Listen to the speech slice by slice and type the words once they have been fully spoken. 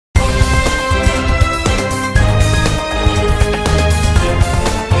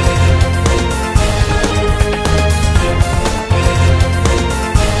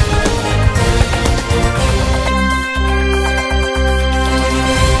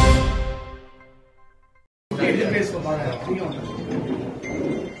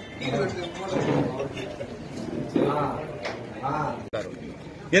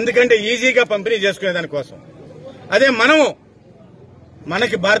ఎందుకంటే ఈజీగా పంపిణీ చేసుకునే దానికోసం. అదే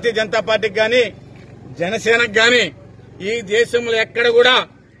మనకి భారతీయ జనతా పార్టీకి గాని జనసేనకు గాని ఈ దేశంలో ఎక్కడ కూడా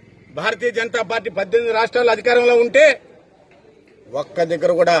భారతీయ జనతా పార్టీ 18 రాష్ట్రాల్లో అధికారంలో ఉంటే ఒక్క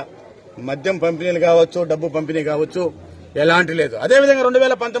దగ్గర కూడా మద్యం పంపిణీలు కావచ్చు, డబ్బు పంపిణీ కావచ్చు, ఎలాంటి లేదు. అదేవిధంగా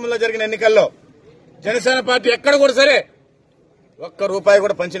 2019లో జరిగిన ఎన్నికల్లో జనసేన పార్టీ ఎక్కడ కూడా సరే ఒక్క రూపాయి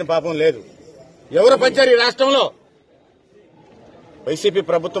కూడా పంచిన పాపం లేదు. ఎవరు పంచారు ఈ రాష్ట్రంలో? వైసీపీ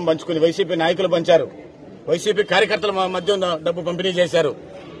ప్రభుత్వం పంచుకుని వైసీపీ నాయకులు పంచారు. వైసీపీ కార్యకర్తల మధ్య డబ్బు పంపిణీ చేశారు.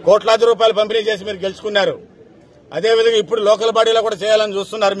 కోట్లాది రూపాయలు పంపిణీ చేసి మీరు గెలుచుకున్నారు. అదేవిధంగా ఇప్పుడు లోకల్ బాడీలో కూడా చేయాలని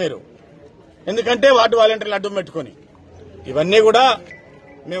చూస్తున్నారు మీరు. ఎందుకంటే వార్డు వాలంటీర్లు అడ్డం పెట్టుకుని. ఇవన్నీ కూడా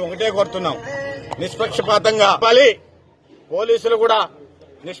మేము ఒకటే కోరుతున్నాం, నిష్పక్షపాతంగా పోలీసులు కూడా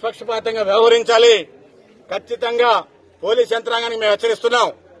నిష్పక్షపాతంగా వ్యవహరించాలి. ఖచ్చితంగా పోలీస్ యంత్రాంగానికి మేము హెచ్చరిస్తున్నాం,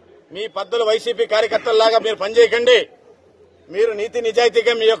 మీ పద్ధతులు వైసీపీ కార్యకర్తల్లాగా మీరు పనిచేయకండి. మీరు నీతి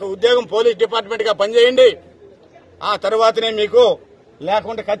నిజాయితీగా మీ యొక్క ఉద్యోగం పోలీస్ డిపార్ట్మెంట్ గా పనిచేయండి. ఆ తర్వాతనే మీకు,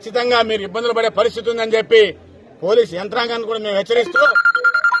 లేకుంటే ఖచ్చితంగా మీరు ఇబ్బందులు పడే పరిస్థితి ఉందని చెప్పి పోలీస్ యంత్రాంగాన్ని కూడా మేము హెచ్చరిస్తూ,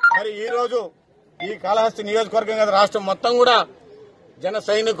 మరి ఈ రోజు ఈ కాళహస్తి నియోజకవర్గం కదా రాష్ట్రం మొత్తం కూడా జన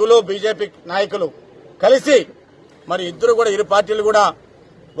సైనికులు బీజేపీ నాయకులు కలిసి మరి ఇద్దరు కూడా ఇరు పార్టీలు కూడా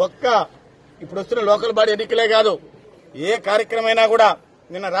ఇప్పుడు వస్తున్న లోకల్ బాడీ ఎన్నికలే కాదు, ఏ కార్యక్రమైనా కూడా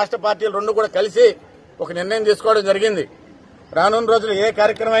నిన్న రాష్ట్ర పార్టీలు రెండు కూడా కలిసి ఒక నిర్ణయం తీసుకోవడం జరిగింది. రానున్న రోజులు ఏ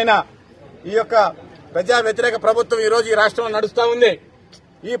కార్యక్రమైనా ఈ యొక్క ప్రజా వ్యతిరేక ప్రభుత్వం ఈ రోజు ఈ రాష్ట్రంలో నడుస్తా ఉంది.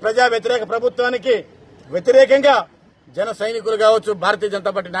 ఈ ప్రజా వ్యతిరేక ప్రభుత్వానికి వ్యతిరేకంగా జన సైనికులు కావచ్చు, భారతీయ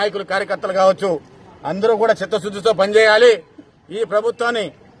జనతా పార్టీ నాయకులు కార్యకర్తలు కావచ్చు, అందరూ కూడా చిత్తశుద్దితో పనిచేయాలి. ఈ ప్రభుత్వాన్ని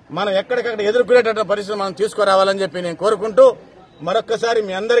మనం ఎక్కడికక్కడ ఎదుర్కొనేటటువంటి పరిస్థితి మనం తీసుకురావాలని చెప్పి నేను కోరుకుంటూ మరొక్కసారి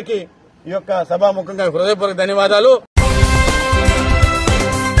మీ అందరికీ ఈ యొక్క సభాముఖంగా హృదయపూర్వక ధన్యవాదాలు.